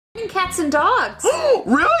Cats and dogs.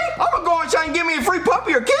 Really? I'm gonna go outside and get me a free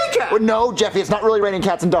puppy or kitty cat. Well, no, Jeffy, it's not really raining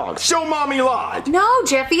cats and dogs. So mommy lied. No,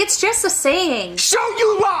 Jeffy, it's just a saying. So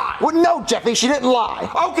you lied. Well, no, Jeffy, she didn't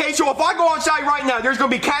lie. Okay, so if I go outside right now, there's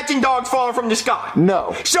gonna be cats and dogs falling from the sky.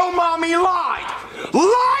 No. So mommy lied.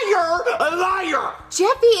 Liar! A liar!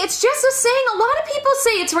 Jeffy, it's just a saying. A lot of people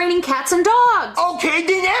say it's raining cats and dogs. Okay,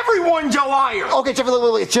 then everyone's a liar. Okay, Jeffy,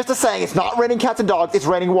 look, it's just a saying. It's not raining cats and dogs, it's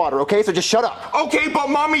raining water, okay? So just shut up. Okay, but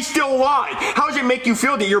mommy still lied. How does it make you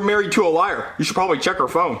feel that you're married to a liar? You should probably check her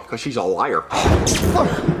phone, because she's a liar.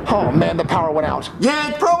 Oh, man, the power went out. Yeah,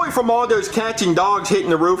 it's probably from all those cats and dogs hitting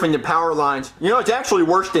the roof and the power lines. You know, it's actually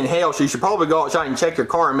worse than hail, so you should probably go outside and check your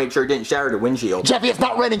car and make sure it didn't shatter the windshield. Jeffy, it's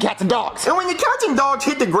not raining cats and dogs. And when the cats and dogs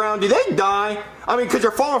hit the ground, do they die? I mean, because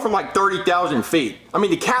they're falling from like 30,000 feet. I mean,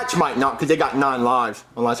 the cats might not, because they got 9 lives.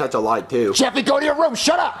 Unless that's a lie, too. Jeffy, go to your room.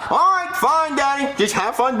 Shut up. All right, fine, Daddy. Just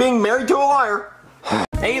have fun being married to a liar.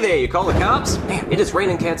 Hey there, you call the cops? Man, it is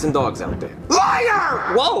raining cats and dogs out there.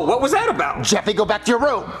 Liar! Whoa, what was that about? Jeffy, go back to your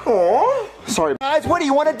room. Aww. Sorry, guys. What do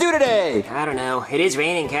you want to do today? I don't know. It is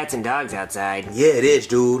raining cats and dogs outside. Yeah, it is,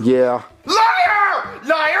 dude. Yeah. Liar!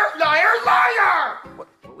 Liar! Liar! Liar!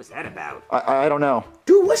 What was that about? I don't know.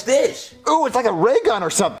 Dude, what's this? Ooh, it's like a ray gun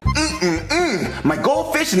or something. My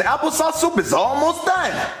goldfish and applesauce soup is almost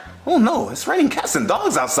done. Oh no, it's raining cats and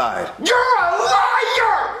dogs outside. You're a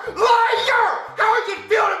liar! Liar! How does it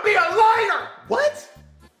feel to be a liar? What?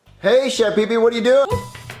 Hey, Chef Pee-Pee, what are you doing?